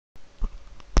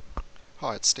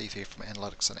Hi, it's Steve here from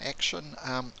Analytics in Action.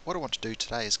 What I want to do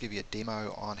today is give you a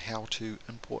demo on how to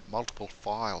import multiple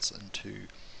files into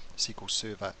SQL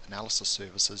Server analysis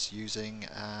services using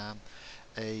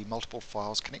a multiple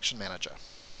files connection manager.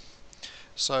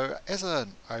 So as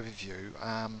an overview,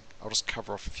 I'll just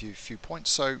cover off a few points.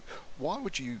 So why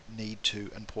would you need to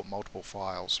import multiple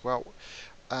files? Well,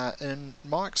 in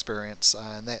my experience,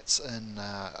 and that's in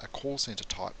a call center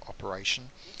type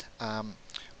operation,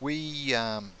 we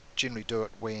generally do it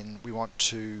when we want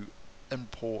to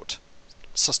import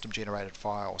system generated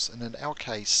files, and in our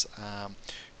case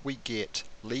we get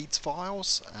leads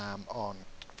files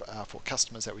for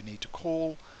customers that we need to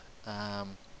call,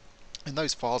 and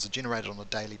those files are generated on a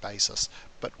daily basis,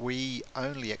 but we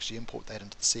only actually import that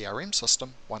into the CRM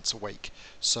system once a week.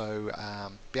 So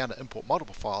being able to import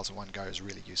multiple files in one go is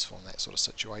really useful in that sort of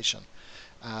situation.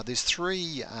 There's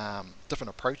three different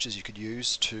approaches you could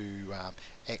use to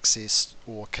access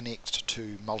or connect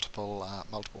to multiple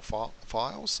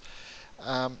files.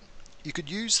 You could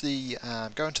use the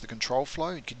go into the control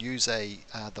flow. You could use the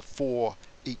for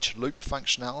each loop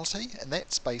functionality, and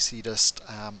that's basically just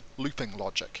looping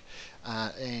logic.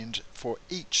 And for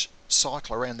each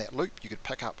cycle around that loop, you could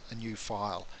pick up a new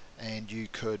file, and you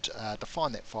could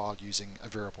define that file using a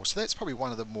variable. So that's probably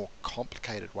one of the more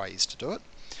complicated ways to do it.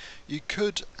 You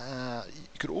could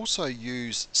also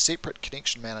use separate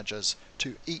connection managers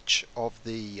to each of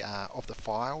the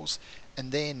files,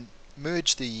 and then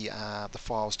merge the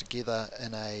files together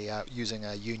in using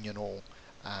a union all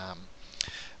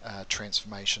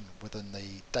transformation within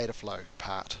the data flow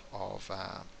part of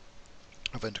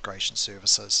integration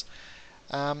services.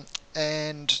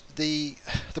 And the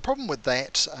problem with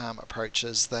that approach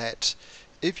is that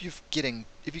if you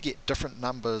get different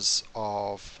numbers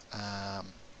of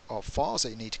files that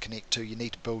you need to connect to, you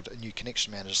need to build a new connection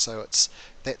manager. So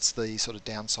that's the sort of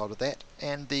downside of that.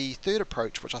 And the third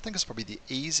approach, which I think is probably the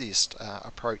easiest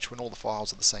approach when all the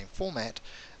files are the same format,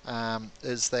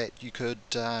 is that you could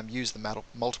use the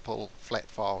multiple flat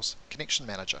files connection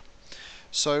manager.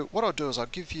 So what I'll do is I'll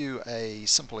give you a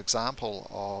simple example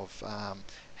of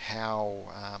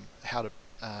how to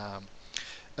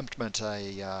implement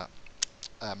a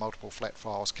multiple flat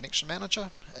files connection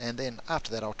manager, and then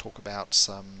after that I'll talk about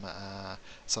some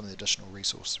of the additional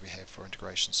resources we have for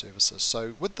integration services.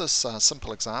 So with this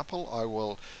simple example, I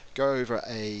will go over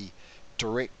a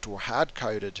direct or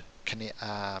hard-coded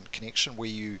connection where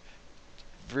you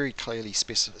very clearly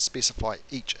specify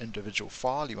each individual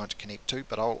file you want to connect to,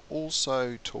 but I'll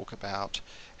also talk about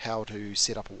how to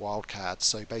set up a wildcard.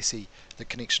 So basically the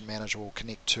connection manager will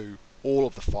connect to all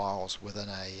of the files within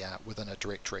a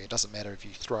directory. It doesn't matter if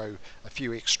you throw a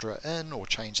few extra in or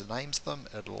change the names of them,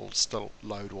 it'll still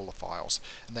load all the files,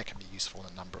 and that can be useful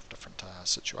in a number of different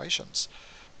situations.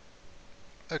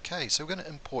 Okay, so we're going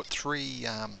to import three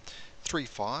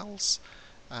files.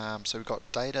 So we've got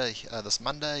data this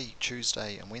Monday,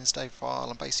 Tuesday and Wednesday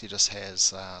file, and basically just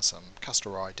has some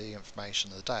customer ID information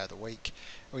of the day of the week,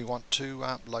 and we want to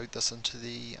load this into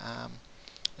the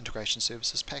integration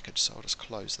services package. So I'll just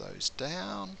close those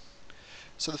down.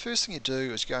 So the first thing you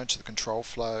do is go into the control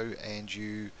flow and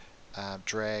you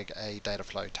drag a data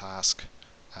flow task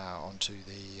onto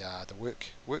the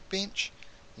workbench.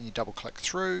 Then you double click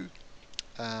through,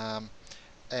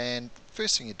 and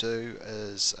first thing you do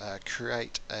is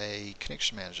create a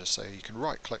connection manager. So you can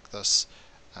right click this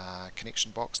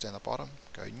connection box down the bottom,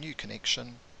 go new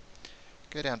connection,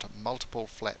 go down to multiple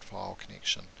flat file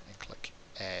connection and click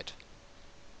add.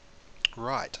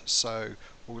 Right, so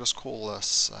we'll just call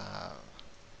this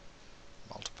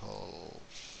multiple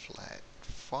flat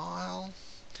file,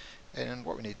 and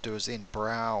what we need to do is then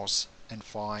browse and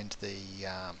find the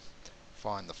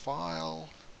file.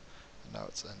 I know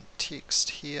it's in text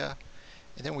here,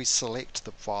 and then we select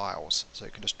the files, so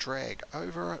you can just drag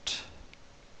over it.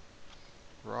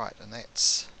 Right, and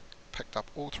that's picked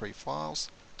up all three files.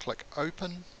 Click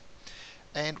open,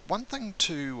 and one thing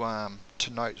to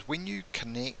note, when you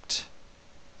connect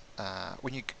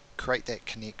when you create that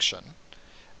connection,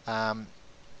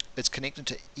 it's connected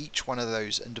to each one of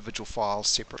those individual files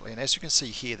separately, and as you can see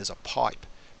here, there's a pipe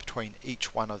between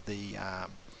each one of the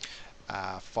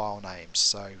file names.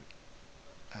 So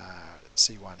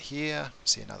see one here,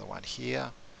 see another one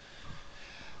here,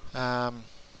 and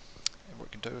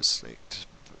what we can do is select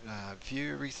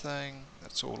view everything.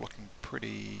 That's all looking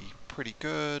pretty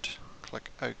good.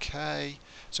 Click OK.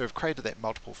 So we've created that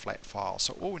multiple flat file.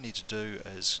 So all we need to do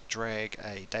is drag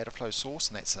a data flow source,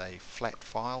 and that's a flat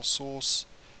file source.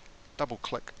 Double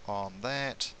click on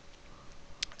that,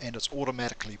 and it's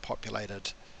automatically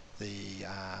populated the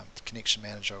connection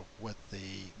manager with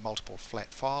the multiple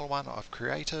flat file one I've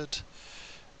created.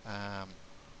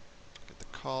 Look at the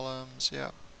columns.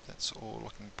 Yeah, that's all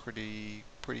looking pretty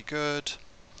good.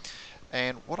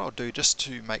 And what I'll do, just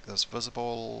to make this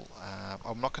visible,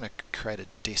 I'm not going to create a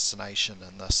destination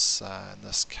in this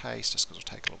case, just because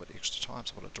it'll take a little bit extra time.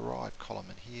 So I've got a derived column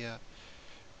in here,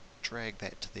 drag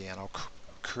that to there, and I'll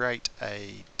create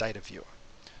a data viewer.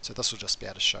 So this will just be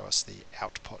able to show us the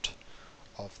output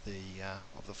of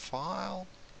the file,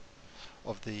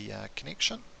 of the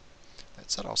connection.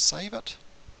 That's it. I'll save it.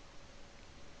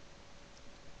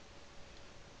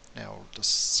 Now we'll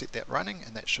just set that running,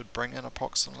 and that should bring in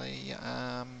approximately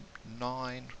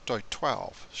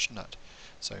 12, shouldn't it?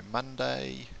 So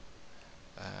Monday,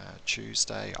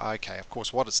 Tuesday. Okay, of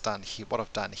course, what I've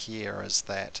done here is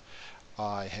that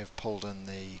I have pulled in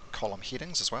the column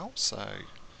headings as well. So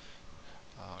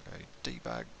I'll go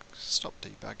debug, stop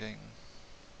debugging,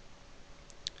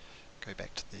 go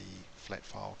back to the flat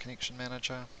file connection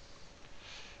manager,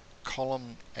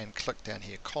 column, and click down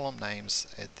here, column names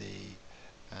at the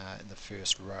in the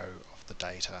first row of the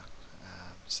data.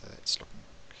 So that's looking.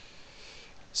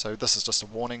 So this is just a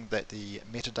warning that the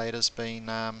metadata has been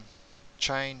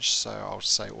changed. So I'll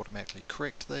say automatically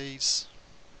correct these.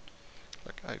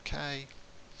 Click OK,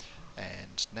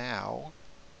 and now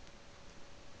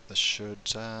this should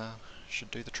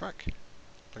do the trick.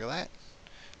 Look at that.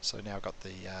 So now I've got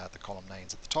the column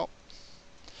names at the top.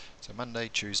 So Monday,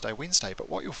 Tuesday, Wednesday. But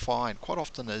what you'll find quite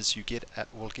often is we'll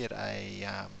get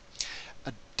a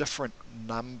different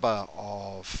number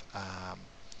of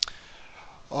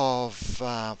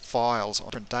files on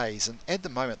different days, and at the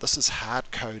moment this is hard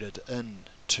coded in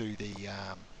to the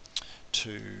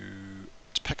to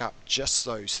pick up just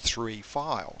those 3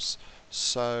 files.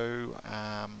 So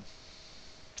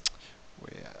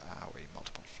where are we?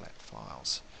 Multiple flat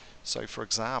files. So for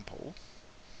example,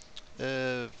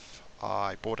 if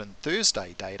I brought in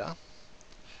Thursday data,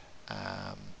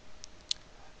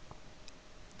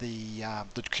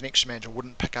 the connection manager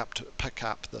wouldn't pick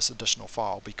up this additional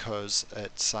file because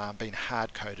it's been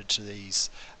hard coded to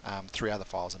these 3 other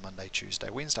files, a Monday,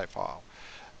 Tuesday, Wednesday file.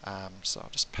 So I'll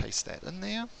just paste that in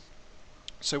there.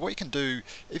 So what you can do,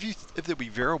 if there'll be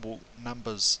variable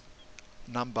number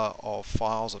of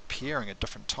files appearing at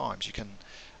different times, you can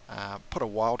put a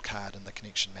wildcard in the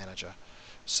connection manager.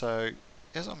 So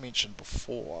as I mentioned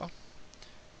before,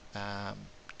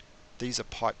 these are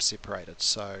pipe separated,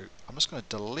 so I'm just going to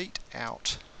delete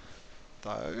out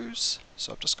those.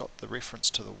 So I've just got the reference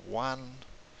to the one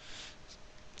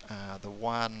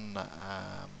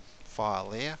file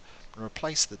there, and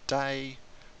replace the day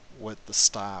with the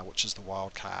star, which is the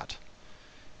wildcard.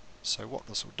 So what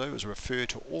this will do is refer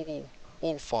to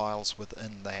all files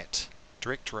within that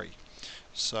directory.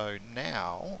 So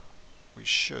now we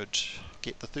should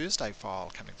get the Thursday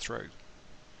file coming through.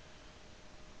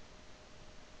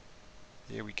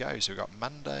 There we go. So we've got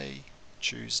Monday,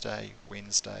 Tuesday,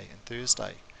 Wednesday, and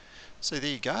Thursday. So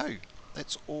there you go.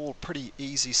 That's all pretty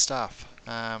easy stuff.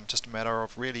 Just a matter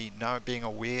of really being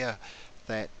aware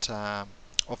that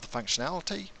of the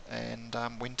functionality and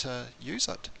when to use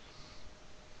it.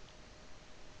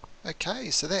 Okay,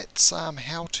 so that's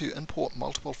how to import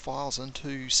multiple files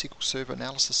into SQL Server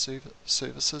Analysis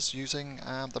Services using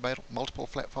the Multiple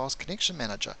Flat Files Connection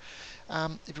Manager.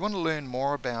 If you want to learn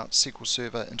more about SQL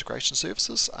Server Integration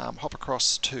Services, hop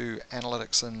across to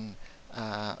Analytics in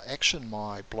Action,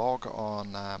 my blog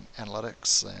on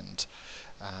analytics and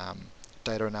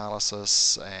data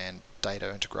analysis and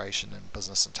data integration and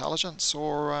business intelligence,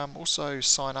 or also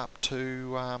sign up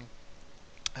to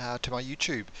my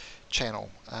YouTube channel.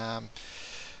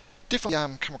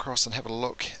 Definitely come across and have a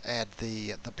look at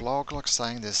the blog. Like I was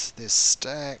saying, there's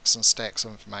stacks and stacks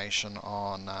of information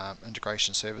on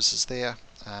integration services there.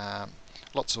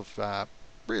 Lots of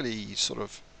really sort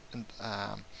of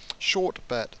short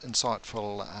but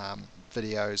insightful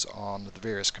videos on the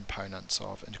various components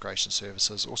of integration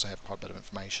services. Also have quite a bit of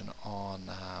information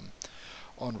on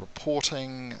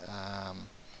reporting.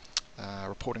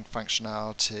 Reporting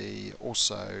functionality,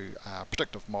 also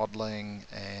predictive modeling,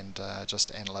 and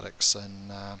just analytics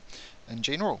in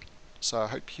general. So I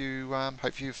hope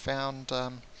you found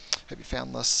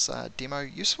this demo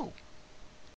useful.